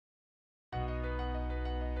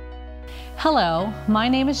Hello, my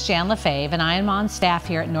name is Jan Lefebvre and I am on staff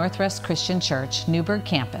here at Northwest Christian Church, Newburgh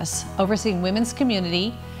campus, overseeing women's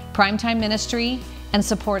community, primetime ministry, and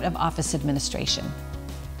support of office administration.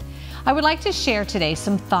 I would like to share today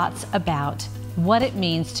some thoughts about what it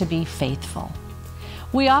means to be faithful.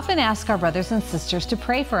 We often ask our brothers and sisters to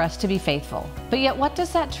pray for us to be faithful, but yet what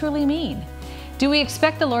does that truly mean? Do we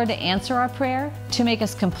expect the Lord to answer our prayer, to make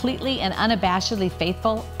us completely and unabashedly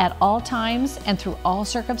faithful at all times and through all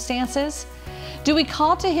circumstances? Do we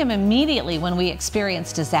call to Him immediately when we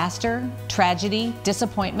experience disaster, tragedy,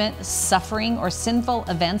 disappointment, suffering, or sinful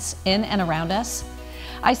events in and around us?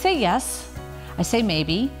 I say yes, I say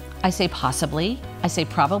maybe, I say possibly, I say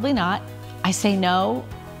probably not, I say no,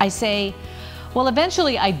 I say, well,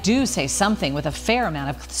 eventually I do say something with a fair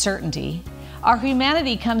amount of certainty. Our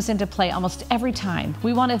humanity comes into play almost every time.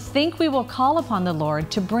 We want to think we will call upon the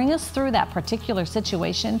Lord to bring us through that particular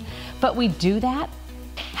situation, but we do that?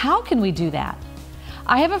 How can we do that?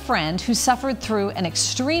 I have a friend who suffered through an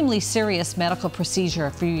extremely serious medical procedure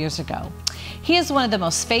a few years ago. He is one of the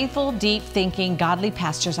most faithful, deep-thinking, godly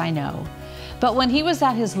pastors I know. But when he was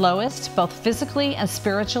at his lowest, both physically and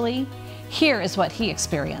spiritually, here is what he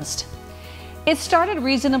experienced. It started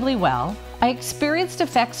reasonably well. I experienced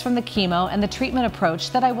effects from the chemo and the treatment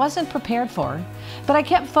approach that I wasn't prepared for, but I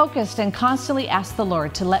kept focused and constantly asked the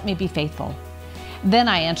Lord to let me be faithful. Then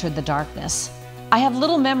I entered the darkness. I have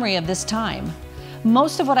little memory of this time.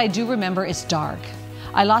 Most of what I do remember is dark.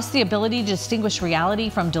 I lost the ability to distinguish reality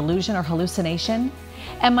from delusion or hallucination,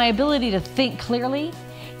 and my ability to think clearly,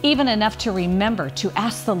 even enough to remember to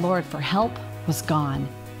ask the Lord for help, was gone.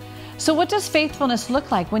 So what does faithfulness look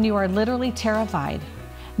like when you are literally terrified?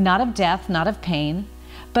 Not of death, not of pain,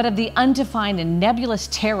 but of the undefined and nebulous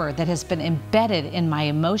terror that has been embedded in my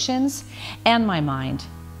emotions and my mind.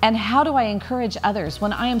 And how do I encourage others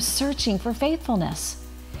when I am searching for faithfulness?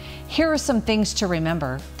 Here are some things to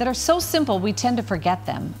remember that are so simple we tend to forget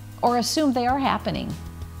them or assume they are happening.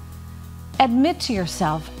 Admit to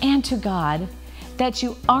yourself and to God that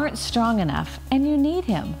you aren't strong enough and you need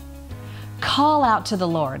Him. Call out to the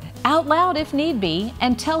Lord, out loud if need be,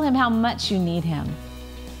 and tell Him how much you need Him.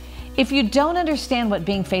 If you don't understand what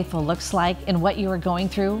being faithful looks like in what you are going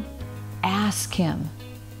through, ask Him.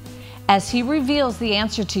 As He reveals the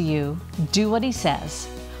answer to you, do what He says.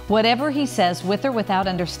 Whatever He says, with or without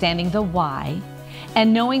understanding the why,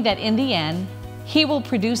 and knowing that in the end, He will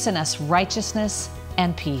produce in us righteousness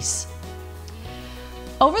and peace.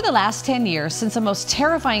 Over the last 10 years, since the most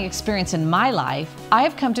terrifying experience in my life, I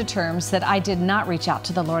have come to terms that I did not reach out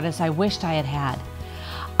to the Lord as I wished I had had.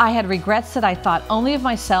 I had regrets that I thought only of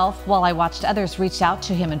myself while I watched others reach out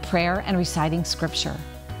to Him in prayer and reciting Scripture.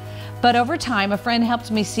 But over time, a friend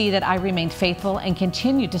helped me see that I remained faithful and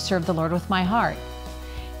continued to serve the Lord with my heart.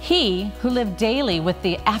 He, who lived daily with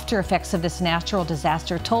the after effects of this natural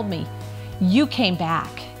disaster, told me, "You came back,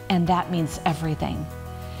 and that means everything."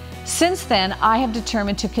 Since then, I have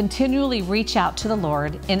determined to continually reach out to the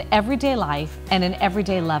Lord in everyday life and in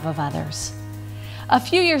everyday love of others. A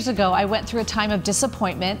few years ago, I went through a time of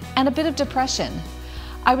disappointment and a bit of depression.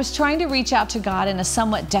 I was trying to reach out to God in a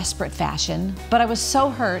somewhat desperate fashion, but I was so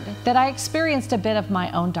hurt that I experienced a bit of my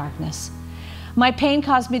own darkness. My pain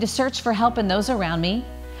caused me to search for help in those around me.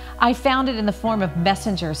 I found it in the form of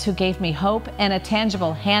messengers who gave me hope and a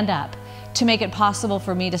tangible hand up to make it possible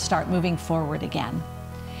for me to start moving forward again.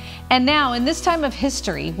 And now, in this time of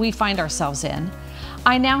history we find ourselves in,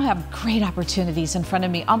 I now have great opportunities in front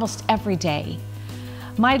of me almost every day.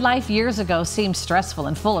 My life years ago seemed stressful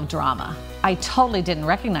and full of drama. I totally didn't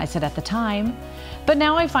recognize it at the time, but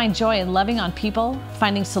now I find joy in loving on people,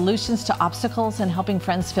 finding solutions to obstacles, and helping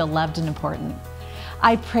friends feel loved and important.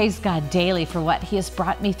 I praise God daily for what He has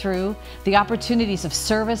brought me through, the opportunities of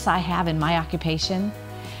service I have in my occupation.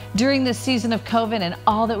 During this season of COVID and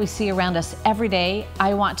all that we see around us every day,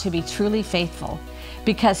 I want to be truly faithful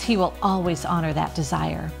because He will always honor that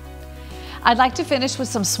desire. I'd like to finish with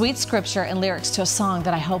some sweet scripture and lyrics to a song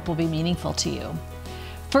that I hope will be meaningful to you.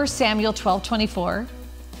 1 Samuel 12:24,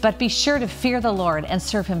 "But be sure to fear the Lord and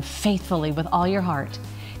serve Him faithfully with all your heart.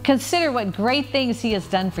 Consider what great things He has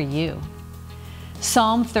done for you."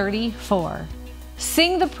 Psalm 34,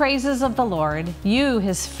 "Sing the praises of the Lord, you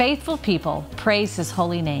His faithful people, praise His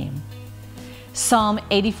holy name." Psalm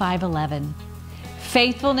 85:11,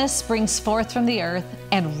 "Faithfulness springs forth from the earth,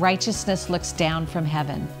 and righteousness looks down from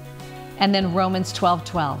heaven." And then Romans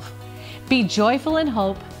 12:12, "Be joyful in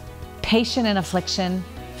hope, patient in affliction,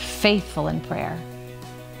 faithful in prayer."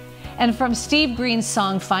 And from Steve Green's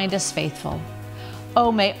song, "Find Us Faithful,"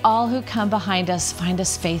 "Oh, may all who come behind us find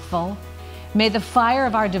us faithful. May the fire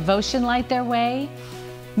of our devotion light their way.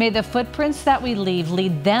 May the footprints that we leave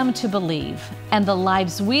lead them to believe, and the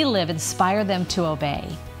lives we live inspire them to obey.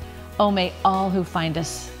 Oh, may all who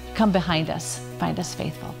come behind us find us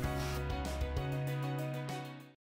faithful.